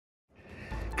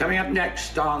Coming up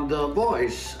next on The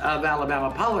Voice of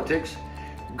Alabama Politics,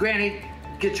 Granny,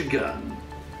 get your gun.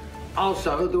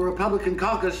 Also, the Republican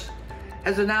caucus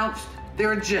has announced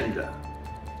their agenda.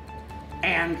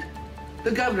 And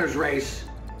the governor's race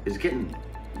is getting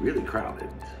really crowded.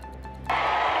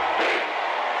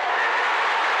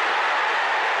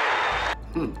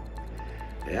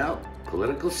 Yeah,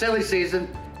 political silly season.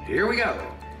 Here we go.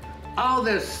 All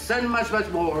this and much, much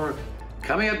more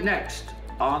coming up next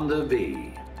on The V.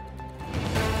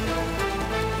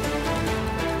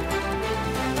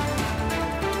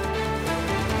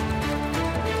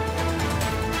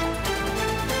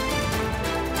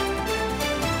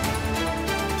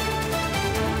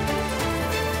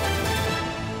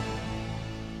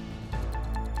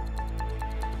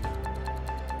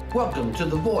 Welcome to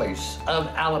The Voice of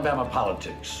Alabama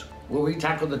Politics, where we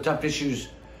tackle the tough issues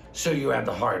so you have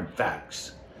the hard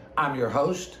facts. I'm your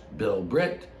host, Bill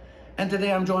Britt, and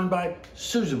today I'm joined by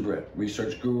Susan Britt,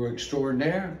 research guru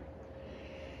extraordinaire,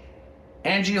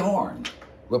 Angie Horn,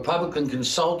 Republican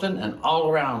consultant and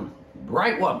all-around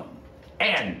bright woman,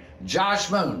 and Josh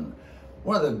Moon,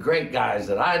 one of the great guys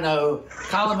that I know,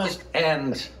 columnist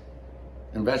and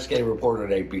investigative reporter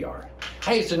at APR.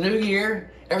 Hey, it's a new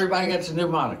year. Everybody gets a new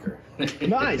moniker.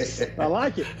 Nice. I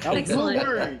like it. I was a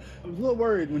little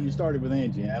worried when you started with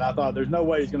Angie, and I thought there's no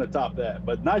way he's going to top that.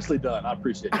 But nicely done. I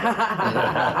appreciate it.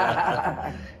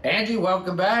 Angie,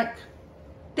 welcome back.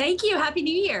 Thank you. Happy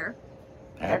New Year.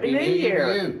 Happy New Year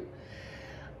to you.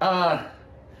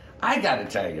 I got to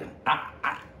tell you,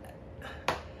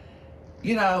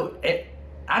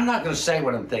 I'm not going to say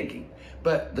what I'm thinking,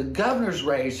 but the governor's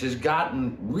race has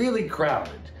gotten really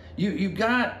crowded. You've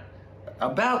got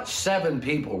about 7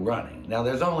 people running. Now,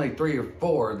 there's only 3 or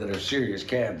 4 that are serious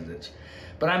candidates.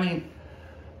 But I mean,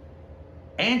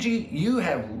 Angie, you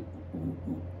have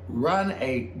run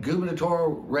a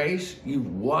gubernatorial race.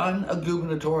 You've won a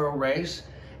gubernatorial race,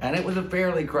 and it was a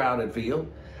fairly crowded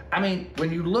field. I mean,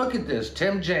 when you look at this,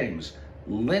 Tim James,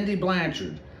 Lindy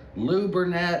Blanchard, Lou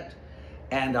Burnett,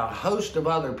 and a host of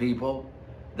other people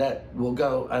that will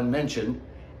go unmentioned,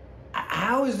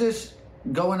 how is this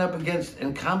going up against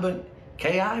incumbent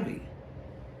Kay Ivey?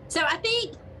 So I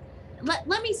think,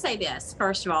 let me say this,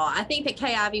 first of all, I think that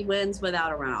Kay Ivey wins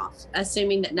without a runoff,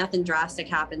 assuming that nothing drastic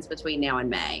happens between now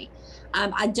and May.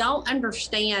 I don't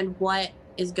understand what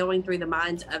is going through the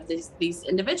minds of these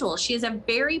individuals. She is a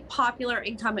very popular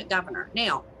incumbent governor.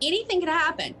 Now, anything could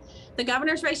happen. The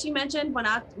governor's race you mentioned,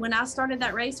 when I started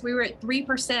that race, we were at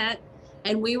 3%.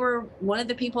 And we were one of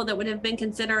the people that would have been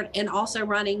considered and also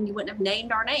running. You wouldn't have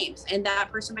named our names, and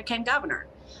that person became governor.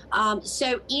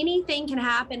 So anything can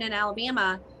happen in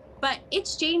Alabama, but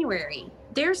it's January.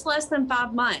 There's less than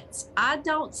 5 months. I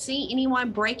don't see anyone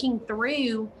breaking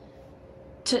through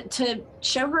to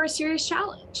show her a serious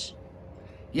challenge.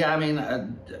 Yeah, I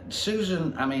mean,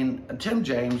 Susan, Tim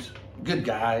James, good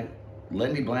guy.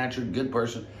 Lindy Blanchard, good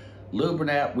person. Lou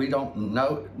Burnett, we don't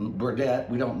know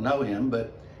him,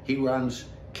 but he runs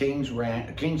King's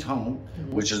Home,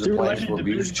 which is the place where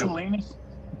abused children.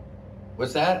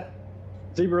 What's that?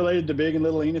 Is he related to Big and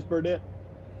Little Enos Burdett?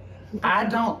 I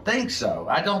don't think so.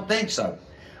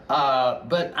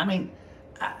 But I mean,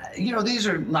 these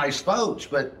are nice folks,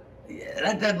 but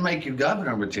that doesn't make you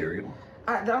governor material.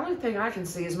 The only thing I can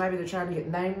see is maybe they're trying to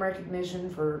get name recognition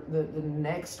for the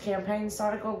next campaign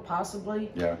cycle,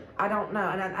 possibly. Yeah. I don't know.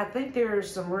 And I think there's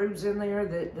some rubes in there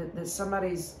that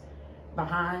somebody's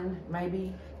behind,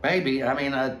 maybe. Maybe. I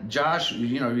mean, Josh,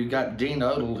 you got Dean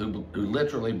Odle, who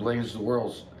literally blames the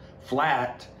world's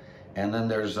flat. And then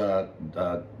there's,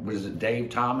 Dave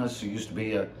Thomas, who used to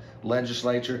be a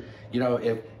legislature.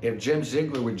 If Jim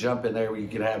Ziegler would jump in there, you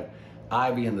could have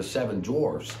Ivy and the Seven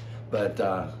Dwarfs. But,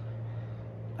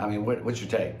 what's your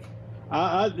take?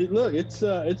 Look,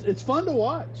 it's fun to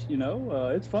watch.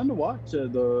 It's fun to watch this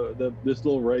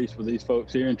little race with these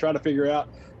folks here and try to figure out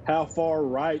how far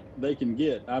right they can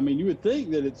get. I mean, you would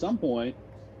think that at some point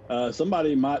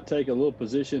somebody might take a little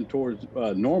position towards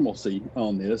normalcy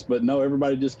on this, but no,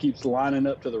 everybody just keeps lining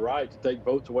up to the right to take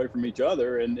votes away from each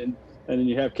other, and then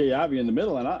you have Kay Ivey in the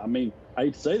middle. And I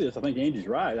hate to say this, I think Angie's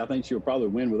right. I think she'll probably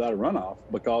win without a runoff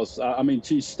because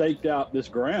she's staked out this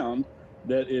ground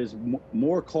that is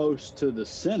more close to the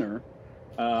center.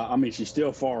 She's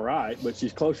still far right, but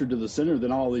she's closer to the center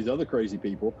than all these other crazy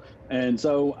people. And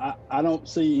so I don't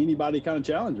see anybody kind of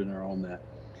challenging her on that.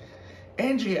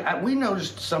 Angie, we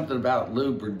noticed something about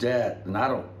Lou Burdett,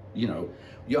 and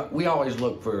we always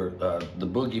look for the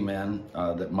boogeymen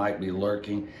that might be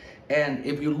lurking. And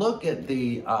if you look at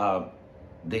the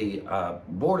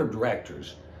board of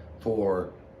directors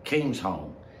for King's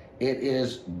Home, it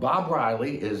is Bob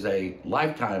Riley is a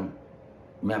lifetime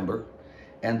member,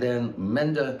 and then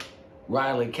Minda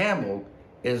Riley Campbell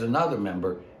is another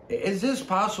member. Is this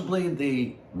possibly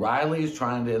the Rileys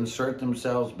trying to insert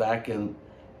themselves back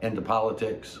into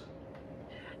politics?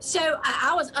 So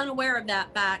I was unaware of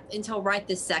that fact until right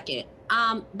this second.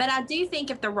 But I do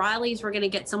think if the Rileys were going to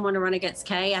get someone to run against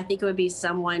Kay, I think it would be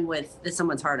someone that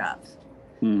someone's heard of.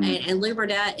 And Lou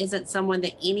Burdett isn't someone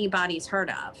that anybody's heard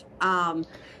of. I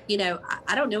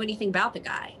don't know anything about the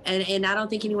guy, and I don't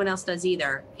think anyone else does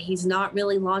either. He's not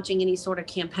really launching any sort of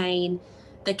campaign.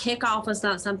 The kickoff was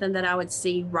not something that I would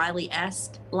see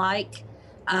Riley-esque like.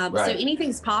 So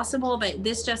anything's possible, but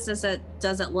this just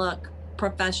doesn't look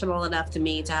professional enough to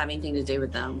me to have anything to do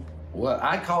with them. Well,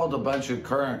 I called a bunch of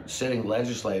current sitting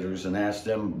legislators and asked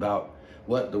them about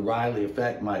what the Riley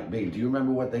effect might be. Do you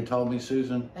remember what they told me,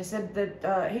 Susan? They said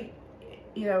that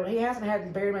he hasn't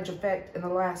had very much effect in the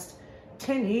last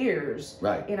 10 years.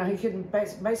 Right. He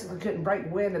basically couldn't break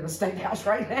wind in the state house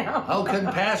right now. Oh,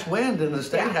 couldn't pass wind in the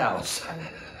state house.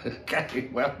 Okay,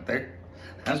 well,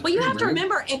 you have to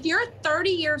remember, if you're 30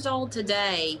 years old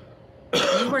today,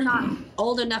 you were not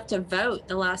old enough to vote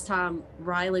the last time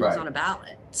Riley was on a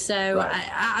ballot. So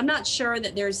I'm not sure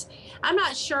that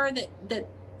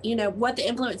what the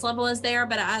influence level is there,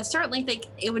 but I certainly think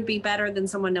it would be better than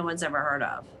someone no one's ever heard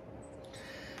of.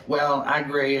 Well, I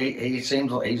agree. He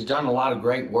seems like he's done a lot of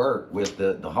great work with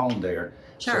the home there.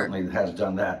 Sure. Certainly has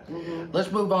done that.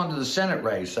 Let's move on to the Senate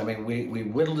race. I mean, we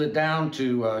whittled it down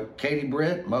to Katie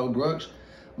Britt, Mo Brooks,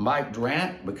 Mike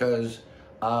Durant, because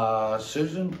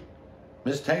Susan,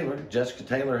 Miss Taylor, Jessica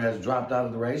Taylor, has dropped out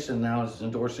of the race and now is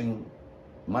endorsing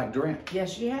Mike Durant.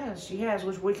 Yes, she has,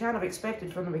 which we kind of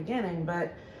expected from the beginning,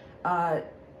 but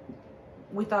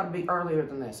we thought it'd be earlier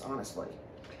than this, honestly.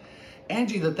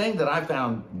 Angie, the thing that I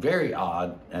found very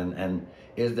odd and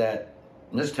is that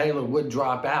Miss Taylor would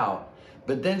drop out,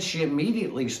 but then she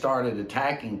immediately started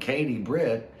attacking Katie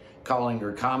Britt, calling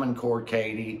her Common Core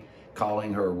Katie,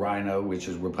 calling her Rhino, which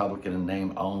is Republican in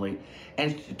name only.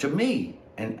 And to me,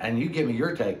 and you give me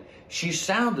your take, she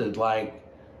sounded like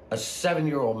a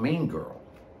 7-year-old mean girl.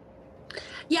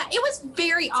 Yeah, it was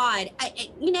very odd.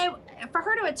 For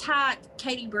her to attack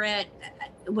Katie Britt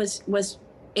was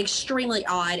extremely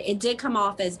odd. It did come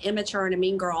off as immature and a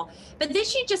mean girl. But then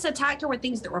she just attacked her with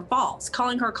things that were false,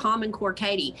 calling her Common Core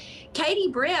Katie. Katie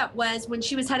Britt was, when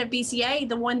she was head of BCA,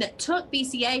 the one that took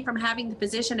BCA from having the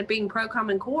position of being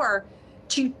pro-Common Core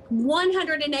to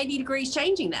 180 degrees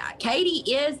changing that. Katie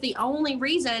is the only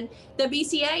reason the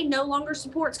BCA no longer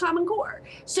supports Common Core.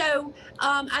 So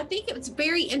I think it's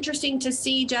very interesting to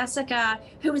see Jessica,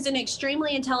 who is an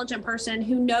extremely intelligent person,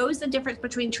 who knows the difference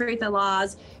between truth and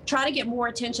lies, try to get more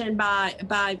attention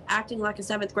by acting like a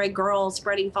 7th grade girl,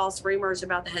 spreading false rumors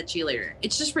about the head cheerleader.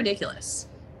 It's just ridiculous.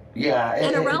 Yeah.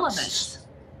 And irrelevant.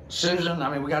 Susan, I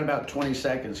mean, we got about 20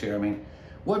 seconds here. I mean,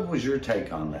 what was your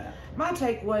take on that? My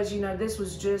take was, this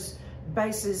was just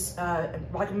basis,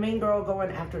 like a mean girl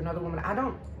going after another woman. I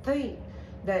don't think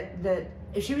that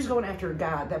if she was going after a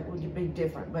guy, that would be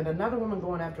different. But another woman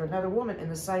going after another woman in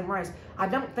the same race, I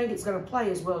don't think it's going to play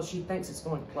as well as she thinks it's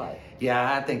going to play.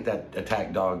 Yeah, I think that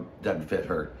attack dog doesn't fit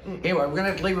her. Anyway, we're going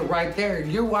to have to leave it right there.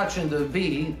 You're watching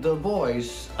the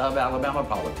voice of Alabama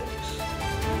politics.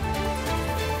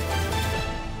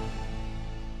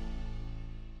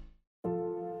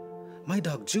 My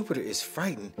dog Jupiter is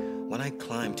frightened when I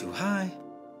climb too high,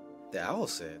 the owl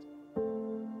said.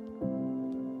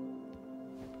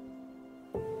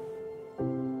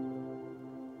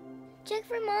 Check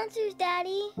for monsters,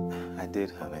 Daddy. I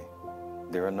did, honey.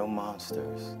 There are no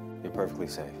monsters. You're perfectly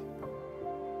safe.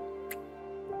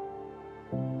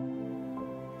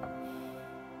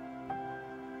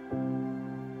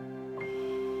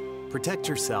 Protect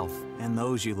yourself and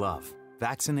those you love.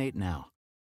 Vaccinate now.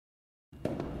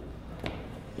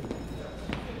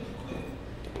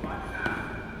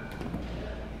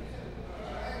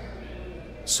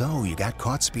 So you got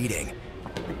caught speeding.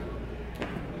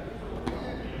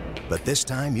 But this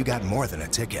time you got more than a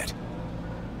ticket.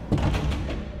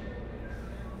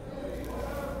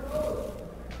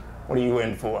 What are you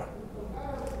in for?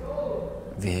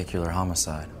 Vehicular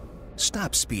homicide.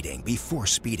 Stop speeding before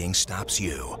speeding stops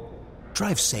you.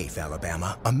 Drive safe,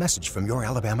 Alabama. A message from your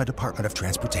Alabama Department of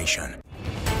Transportation.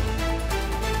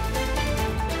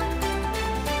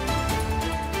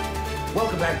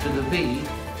 Welcome back to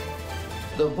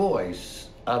the voice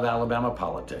of Alabama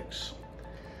politics.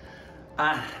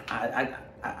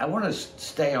 I want to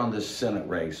stay on this Senate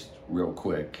race real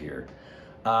quick here.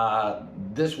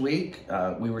 This week,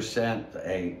 we were sent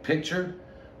a picture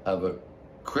of a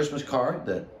Christmas card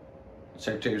that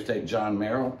Secretary of State John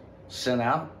Merrill sent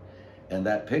out, and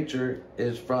that picture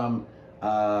is from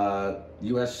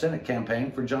U.S. Senate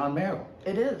campaign for John Merrill.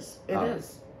 It is. It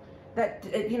is. That,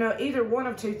 either one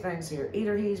of two things here.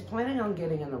 Either he's planning on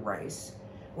getting in the race,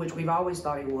 which we've always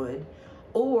thought he would,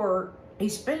 or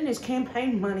he's spending his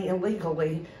campaign money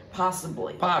illegally,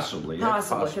 possibly. Possibly,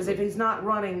 because if he's not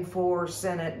running for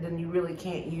Senate, then you really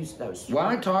can't use those. Well,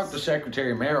 I talked to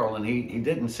Secretary Merrill, and he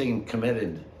didn't seem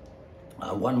committed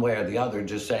one way or the other,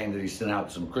 just saying that he sent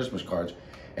out some Christmas cards.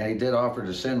 And he did offer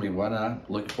to send me one, and I'm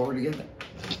looking forward to getting it.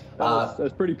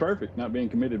 That's pretty perfect, not being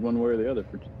committed one way or the other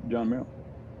for John Merrill.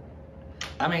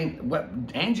 I mean,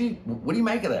 Angie, what do you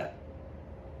make of that?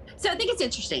 So I think it's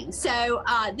interesting. So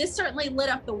this certainly lit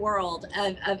up the world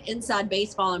of inside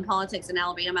baseball and politics in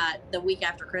Alabama the week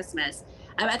after Christmas.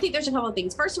 I think there's a couple of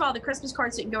things. First of all, the Christmas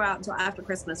cards didn't go out until after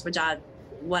Christmas, which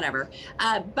whatever.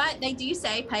 But they do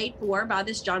say paid for by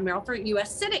this John Merrill for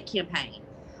U.S. Senate campaign.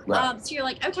 Right. So you're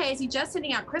like, okay, is he just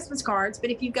sending out Christmas cards?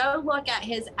 But if you go look at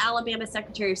his Alabama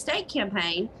Secretary of State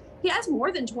campaign, he has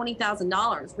more than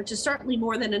 $20,000, which is certainly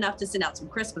more than enough to send out some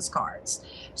Christmas cards.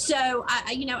 So,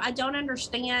 I don't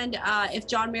understand if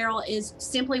John Merrill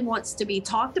simply wants to be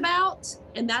talked about,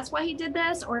 and that's why he did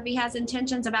this, or if he has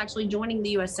intentions of actually joining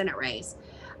the U.S. Senate race.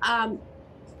 I'm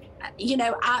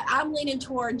leaning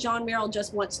toward John Merrill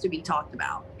just wants to be talked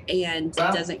about and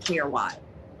doesn't care why.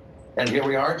 And here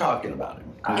we are talking about him.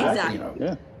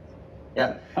 Exactly.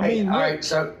 Yeah. I mean, all right.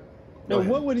 So,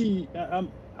 what would he?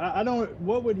 I don't.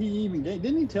 What would he even gain?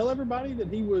 Didn't he tell everybody that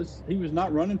he was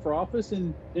not running for office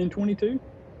in 22?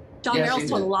 John Merrill's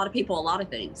told a lot of people a lot of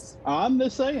things. I'm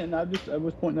just saying. I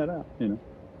was pointing that out.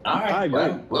 All right. I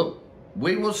agree. Well,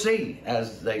 we will see,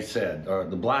 as they said, or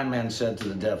the blind man said to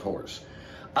the deaf horse.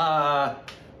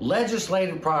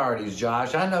 Legislative priorities,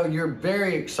 Josh. I know you're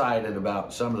very excited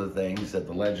about some of the things that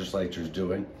the legislature is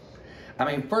doing. I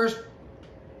mean,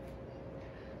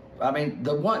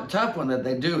 the one tough one that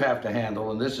they do have to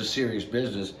handle, and this is serious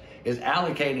business, is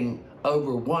allocating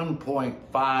over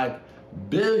 $1.5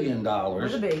 billion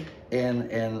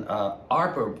in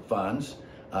ARPA funds.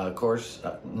 Of course,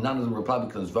 none of the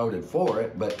Republicans voted for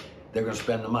it, but they're going to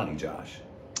spend the money, Josh.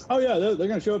 Oh, yeah, they're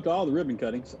going to show up to all the ribbon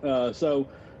cuttings.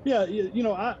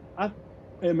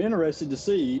 I am interested to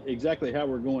see exactly how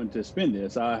we're going to spend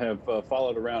this. I have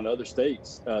followed around other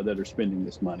states that are spending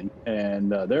this money,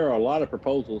 and there are a lot of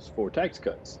proposals for tax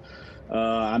cuts.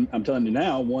 I'm telling you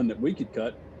now, one that we could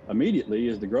cut immediately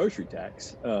is the grocery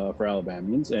tax for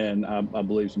Alabamians, and I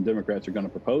believe some Democrats are going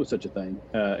to propose such a thing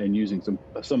and using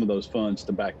some of those funds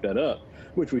to back that up,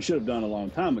 which we should have done a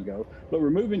long time ago. But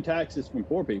removing taxes from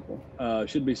poor people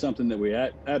should be something that we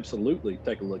absolutely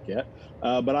take a look at.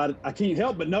 But I can't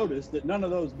help but notice that none of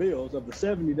those bills, of the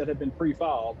 70 that have been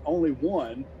pre-filed, only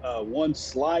one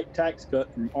slight tax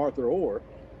cut from Arthur Orr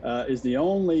is the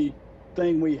only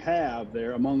thing we have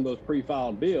there among those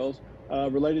pre-filed bills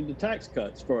related to tax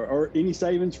cuts or any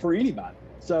savings for anybody.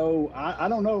 So I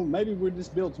don't know, maybe we'll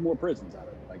just build some more prisons out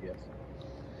of it, I guess.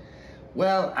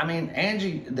 Well, I mean,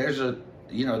 Angie, there's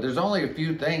only a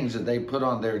few things that they put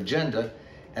on their agenda,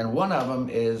 and one of them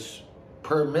is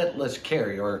permitless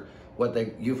carry, or what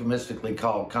they euphemistically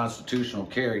call constitutional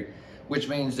carry, which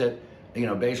means that,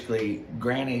 basically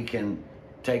Granny can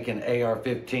take an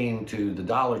AR-15 to the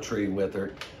Dollar Tree with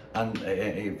her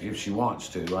if she wants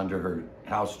to, under her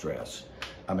house dress.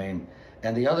 I mean,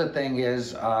 and the other thing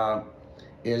is of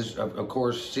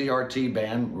course, CRT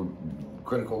ban,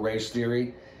 critical race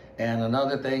theory, and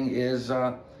another thing is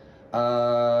removing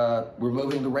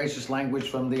the racist language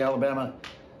from the Alabama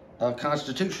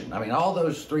Constitution. I mean, all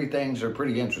those three things are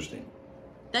pretty interesting.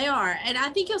 They are. And I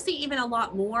think you'll see even a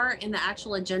lot more in the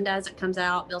actual agenda as it comes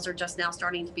out. Bills are just now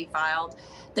starting to be filed.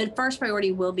 The first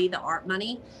priority will be the ARP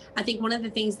money. I think one of the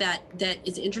things that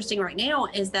is interesting right now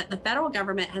is that the federal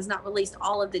government has not released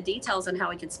all of the details on how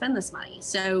we can spend this money.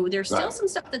 So there's still some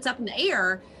stuff that's up in the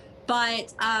air.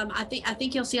 But I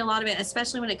think you'll see a lot of it,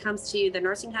 especially when it comes to the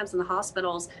nursing homes and the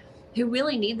hospitals, who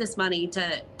really need this money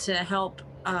to help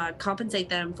compensate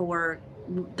them for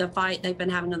the fight they've been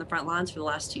having on the front lines for the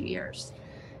last 2 years.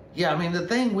 Yeah, I mean, the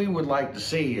thing we would like to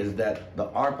see is that the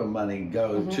ARPA money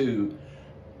go to,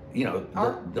 to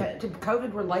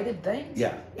COVID-related things.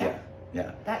 Yeah.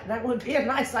 That would be a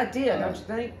nice idea, don't you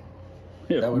think?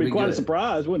 Yeah, that would be quite a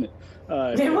surprise, wouldn't it?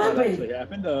 It would be. Actually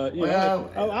happened.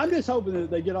 I'm just hoping that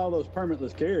they get all those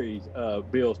permitless carries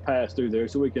bills passed through there,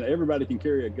 so everybody can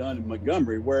carry a gun in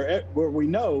Montgomery, where we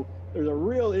know there's a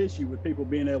real issue with people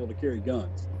being able to carry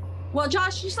guns. Well,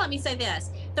 Josh, just let me say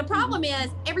this. The problem is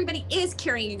everybody is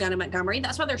carrying a gun in Montgomery.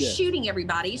 That's why they're shooting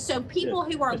everybody. So people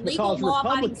who are legal,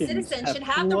 law-abiding citizens should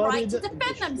have the right to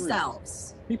defend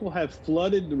themselves. people have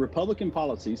flooded, the Republican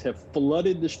policies have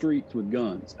flooded the streets with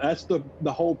guns. That's the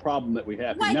whole problem that we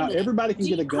have. Now everybody can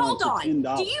get a gun for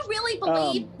 $10. Do you really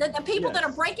believe that the people that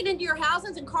are breaking into your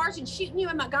houses and cars and shooting you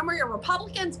in Montgomery are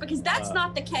Republicans? Because that's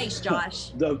not the case,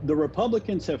 Josh. The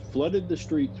Republicans have flooded the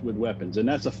streets with weapons, and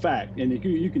that's a fact. And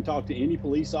you can talk to any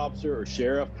police officer or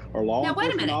sheriff or law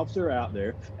enforcement officer out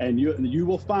there, and you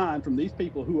will find from these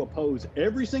people who oppose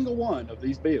every single one of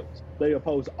these bills. They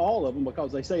oppose all of them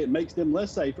because they say it makes them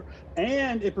less safer,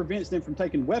 and it prevents them from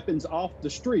taking weapons off the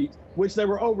streets, which there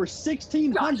were over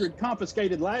 1,600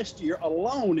 confiscated last year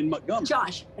alone in Montgomery.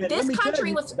 Josh, and this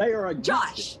country was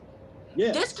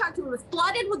this country was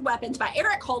flooded with weapons by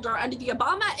Eric Holder under the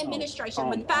Obama administration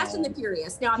with Fast and the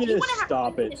Furious. Now, if you want to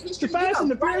stop it, the Fast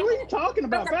and the Furious. What are you talking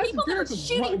about? Fast and the Furious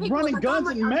was running guns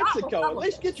in Mexico. At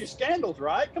least get your scandals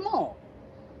right. Come on.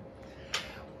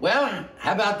 Well,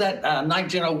 how about that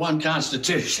 1901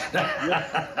 Constitution?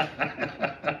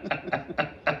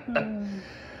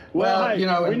 Well, hey,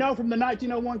 we know from the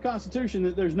 1901 Constitution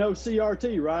that there's no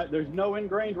CRT, right? There's no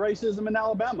ingrained racism in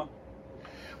Alabama.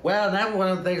 Well, that's one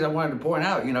of the things I wanted to point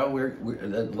out.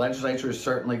 The legislature is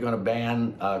certainly going to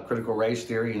ban critical race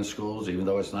theory in schools, even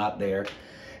though it's not there.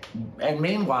 And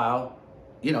meanwhile,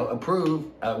 approve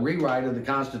a rewrite of the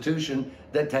Constitution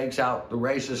that takes out the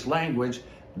racist language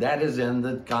that is in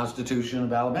the Constitution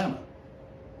of Alabama.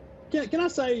 Can I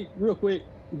say real quick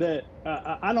that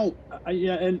I don't,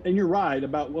 and you're right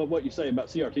about what you say about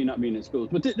CRT not being in schools,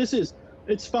 but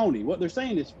it's phony. What they're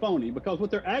saying is phony because what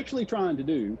they're actually trying to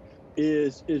do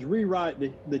is rewrite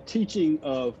the teaching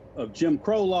of Jim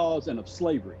Crow laws and of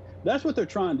slavery. That's what they're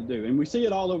trying to do. And we see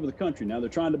it all over the country now. They're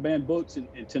trying to ban books in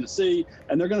Tennessee,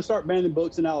 and they're going to start banning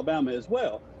books in Alabama as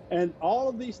well. And all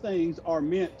of these things are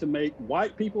meant to make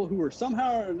white people who are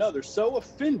somehow or another so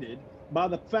offended by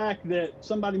the fact that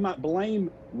somebody might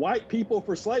blame white people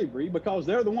for slavery because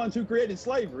they're the ones who created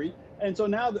slavery. And so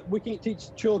now that we can't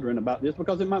teach children about this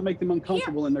because it might make them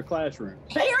uncomfortable in their classrooms.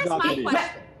 Here's my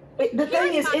question. The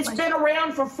thing is, it's been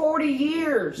around for 40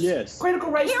 years. Yes.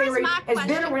 Critical race theory has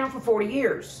been around for 40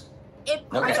 years. If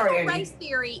critical race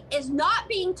theory is not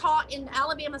being taught in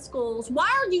Alabama schools, why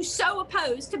are you so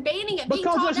opposed to banning it being taught in Alabama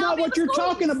schools? Because that's not what you're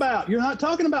talking about. You're not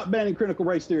talking about banning critical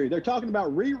race theory. They're talking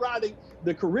about rewriting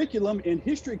the curriculum in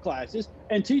history classes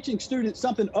and teaching students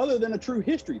something other than a true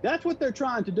history. That's what they're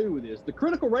trying to do with this. The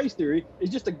critical race theory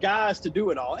is just a guise to do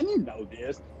it all. And you know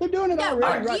this. They're doing it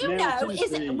already right now.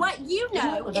 What you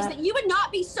know is that you would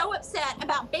not be so upset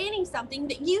about banning something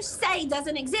that you say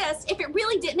doesn't exist if it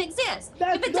really didn't exist.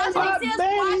 If it doesn't exist,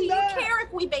 why do you care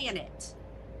if we ban it?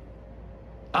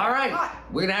 All right.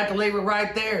 We're going to have to leave it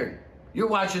right there. You're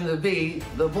watching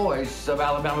the voice of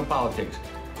Alabama politics.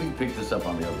 We can pick this up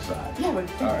on the other side. Yeah, all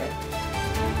right.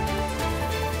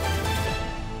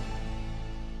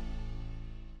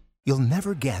 You'll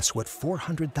never guess what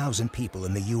 400,000 people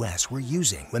in the U.S. were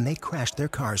using when they crashed their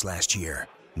cars last year.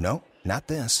 No, not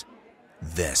this.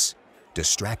 This.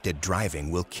 Distracted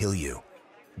driving will kill you.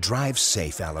 Drive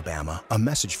safe, Alabama. A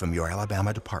message from your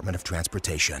Alabama Department of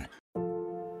Transportation.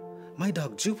 My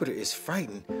dog Jupiter is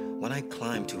frightened when I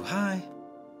climb too high,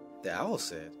 the owl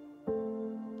said.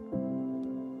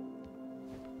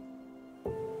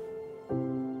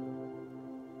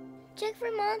 Check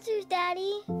for monsters,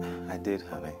 Daddy. I did,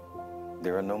 honey.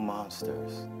 There are no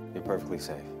monsters. You're perfectly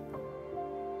safe.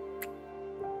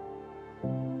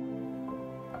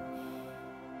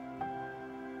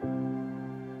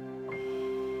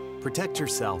 Protect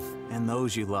yourself and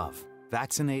those you love.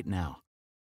 Vaccinate now.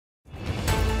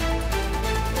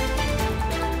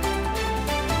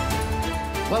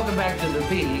 Welcome back to the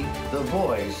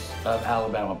voice of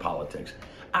Alabama politics.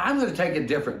 I'm going to take a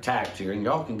different tact here, and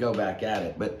y'all can go back at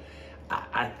it, but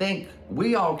I think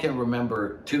we all can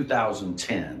remember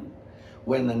 2010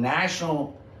 when the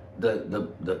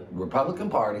Republican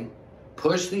Party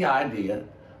pushed the idea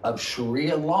of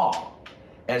Sharia law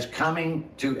as coming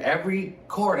to every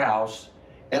courthouse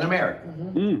in America.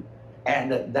 Mm-hmm.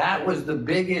 And that was the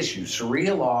big issue.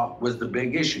 Sharia law was the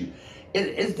big issue.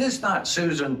 Is this not,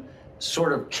 Susan,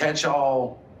 sort of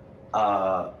catch-all?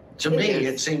 To me,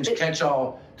 it seems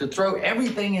catch-all to throw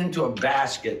everything into a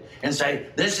basket and say,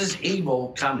 this is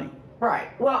evil coming. Right.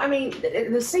 Well, I mean,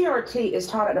 the CRT is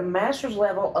taught at a master's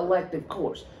level elective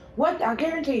course. What I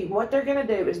guarantee you, what they're going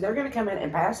to do is they're going to come in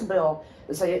and pass a bill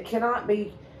that say it cannot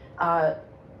be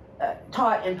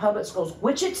taught in public schools,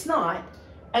 which it's not,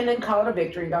 and then call it a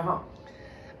victory and go home.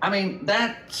 I mean,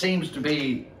 that seems to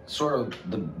be sort of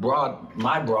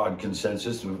my broad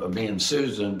consensus of being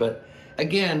Susan, but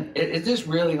again, is this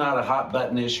really not a hot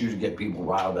button issue to get people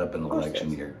riled up in the election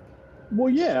year? Well,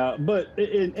 yeah, but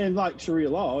in like Sharia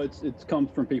law, it's comes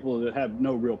from people that have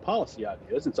no real policy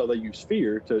ideas, and so they use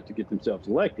fear to get themselves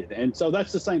elected. And so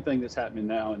that's the same thing that's happening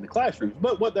now in the classrooms.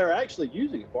 But what they're actually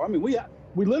using it for, I mean, we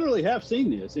literally have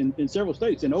seen this in several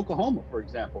states. In Oklahoma, for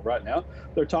example, right now,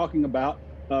 they're talking about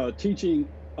teaching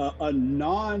a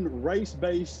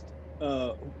non-race-based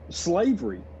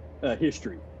slavery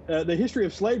history. The history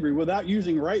of slavery without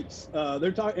using race.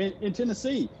 They're talking in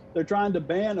Tennessee. They're trying to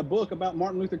ban a book about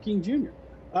Martin Luther King Jr.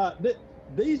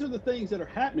 These are the things that are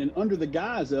happening under the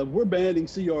guise of we're banning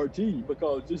CRT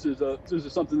because this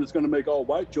is something that's going to make all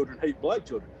white children hate black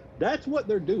children. That's what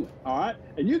they're doing, all right?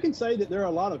 And you can say that there are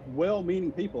a lot of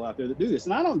well-meaning people out there that do this,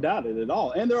 and I don't doubt it at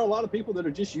all. And there are a lot of people that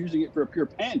are just using it for a pure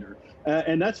pander,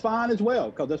 and that's fine as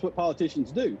well, because that's what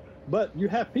politicians do. But you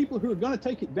have people who are going to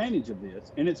take advantage of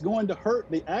this, and it's going to hurt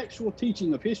the actual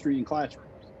teaching of history in classrooms.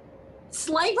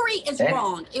 Slavery is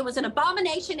wrong. It was an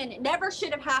abomination and it never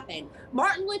should have happened.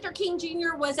 Martin Luther King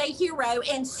Jr. was a hero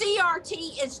and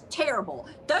CRT is terrible.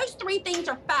 Those three things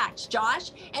are facts,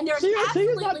 Josh. And there's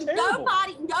absolutely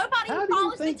nobody who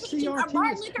follows the teaching of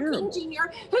Martin Luther King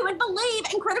Jr. who would believe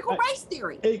in critical race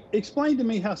theory. Explain to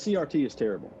me how CRT is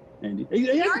terrible, Andy.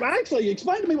 Actually,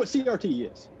 explain to me what CRT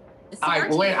is. All right,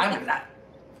 well, wait,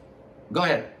 go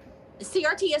ahead.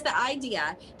 CRT is the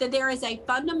idea that there is a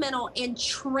fundamental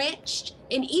entrenched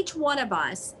in each one of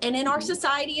us and in our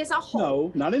society as a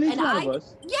whole. No, not in each one of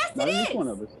us. Yes, not it in is. Each one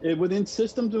of us. Within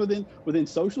systems, within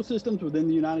social systems within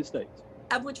the United States.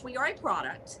 Of which we are a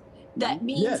product. That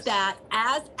means that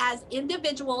as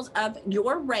individuals of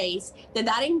your race, that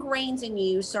ingrains in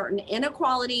you certain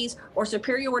inequalities or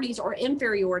superiorities or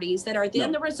inferiorities that are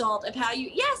then the result of how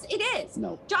you. Yes, it is.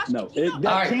 No, Josh,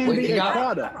 that can be a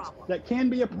product. That can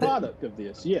be a product of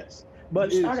this. Yes,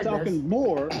 but it's talking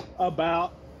more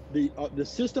about the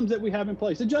systems that we have in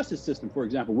place. The justice system, for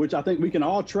example, which I think we can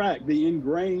all track the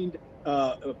ingrained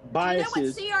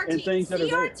biases and things that are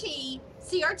there.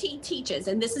 CRT teaches,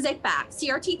 and this is a fact,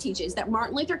 CRT teaches that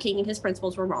Martin Luther King and his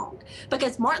principles were wrong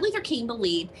because Martin Luther King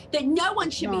believed that no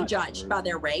one should be judged by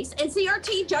their race, and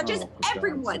CRT judges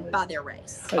everyone by their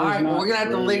race. All right, well, we're gonna have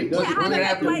to leave. We're gonna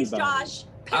have to, Josh.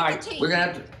 All right, we're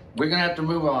gonna have to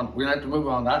move on. We're gonna have to move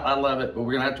on. I love it, but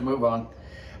we're gonna have to move on.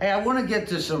 Hey, I want to get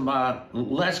to some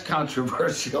less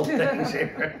controversial things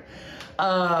here.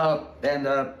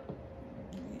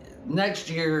 Next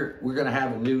year we're gonna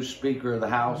have a new Speaker of the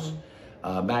House.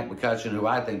 Mac McCutcheon, who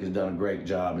I think has done a great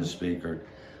job as Speaker,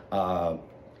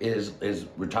 is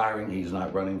retiring. He's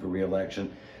not running for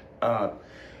re-election.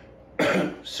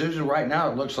 Susan, right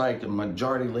now it looks like the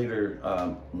Majority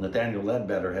Leader Nathaniel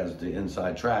Ledbetter has the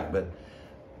inside track, but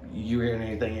you hearing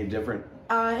anything any different?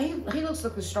 He looks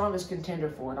like the strongest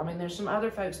contender for it. I mean, there's some other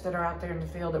folks that are out there in the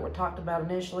field that were talked about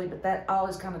initially, but that all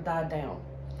has kind of died down.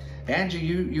 Angie,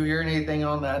 you hearing anything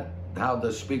on that? How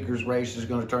the Speaker's race is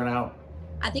going to turn out?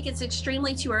 I think it's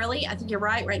extremely too early. I think you're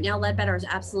right. Right now, Ledbetter is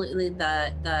absolutely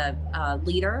the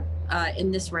leader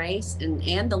in this race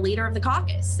and the leader of the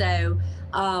caucus. So,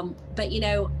 but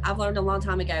I've learned a long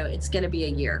time ago it's going to be a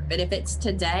year. But if it's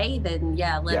today, then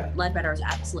Ledbetter is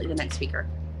absolutely the next Speaker.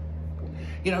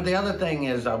 The other thing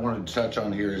is I wanted to touch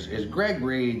on here is Greg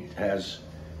Reed has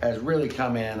really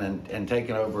come in and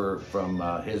taken over from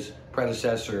his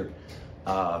predecessor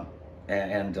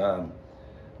and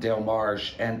Dale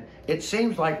Marsh, and it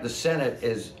seems like the Senate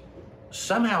is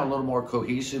somehow a little more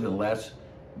cohesive and less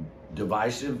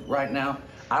divisive right now.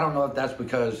 I don't know if that's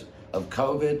because of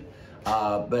COVID,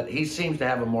 but he seems to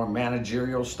have a more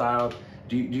managerial style.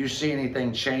 Do you see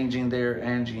anything changing there,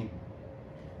 Angie?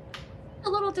 A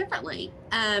little differently.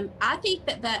 I think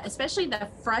that especially the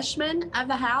freshmen of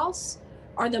the House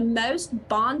are the most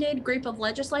bonded group of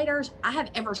legislators I have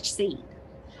ever seen.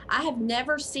 I have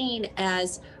never seen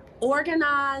as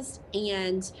organized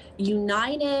and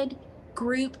united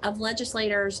group of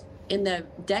legislators in the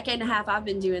decade and a half I've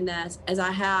been doing this as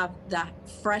I have the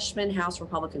freshman House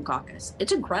Republican caucus.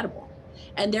 It's incredible.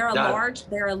 And they're a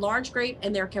large group,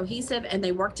 and they're cohesive, and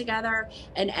they work together,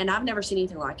 and I've never seen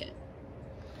anything like it.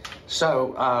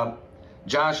 So,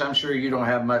 Josh, I'm sure you don't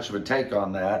have much of a take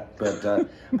on that, but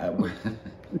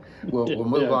we'll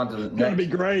move on to the next. It's going to be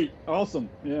great. Awesome.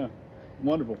 Yeah.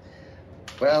 Wonderful.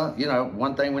 Well,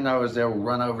 one thing we know is they'll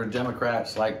run over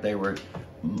Democrats like they were,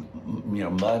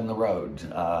 mud in the road.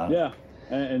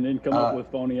 And then come up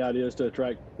with phony ideas to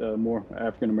attract more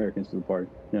African Americans to the party.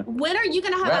 Yeah. When are you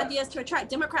going to have ideas to attract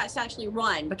Democrats to actually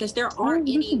run? Because there aren't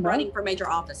any running for major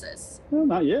offices. Well,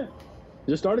 not yet.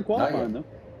 Just started qualifying, though.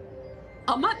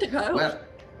 A month ago. Well,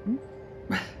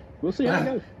 we'll see how it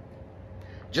goes.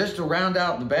 Just to round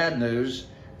out the bad news,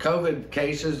 COVID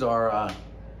cases are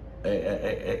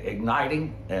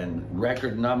igniting and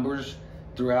record numbers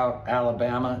throughout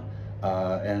Alabama,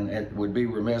 and it would be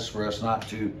remiss for us not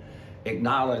to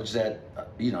acknowledge that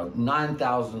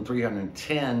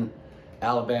 9,310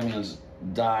 Alabamians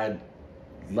died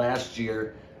last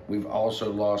year. We've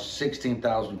also lost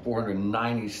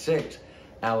 16,496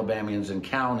 Alabamians and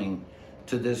counting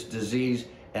to this disease,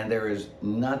 and there is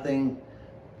nothing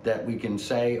that we can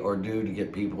say or do to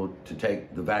get people to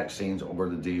take the vaccines or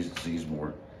the disease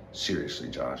more seriously,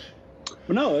 Josh.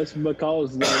 Well, no, it's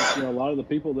because a lot of the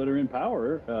people that are in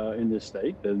power in this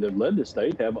state, that have led this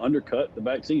state, have undercut the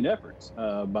vaccine efforts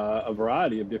by a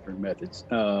variety of different methods.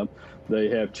 They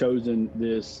have chosen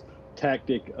this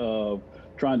tactic of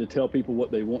trying to tell people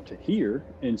what they want to hear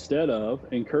instead of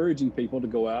encouraging people to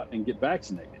go out and get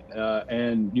vaccinated.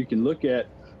 And you can look at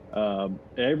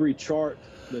every chart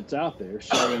that's out there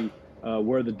showing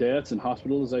where the deaths and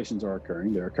hospitalizations are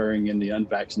occurring. They're occurring in the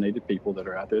unvaccinated people that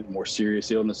are out there. The more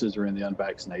serious illnesses are in the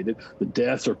unvaccinated. The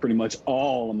deaths are pretty much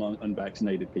all among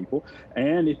unvaccinated people.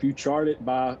 And if you chart it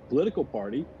by political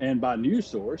party and by news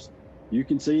source, you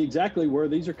can see exactly where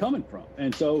these are coming from.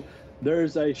 And so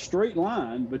there's a straight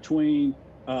line between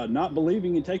not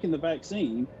believing in taking the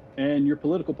vaccine and your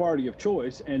political party of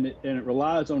choice, and it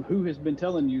relies on who has been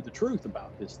telling you the truth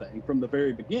about this thing from the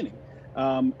very beginning.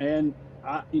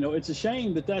 It's a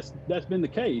shame that that's been the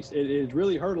case. It has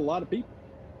really hurt a lot of people.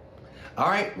 All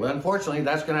right. Well, unfortunately,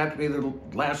 that's going to have to be the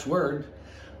last word.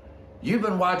 You've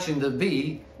been watching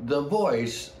the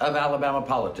voice of Alabama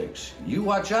politics. You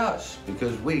watch us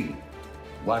because we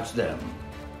watch them.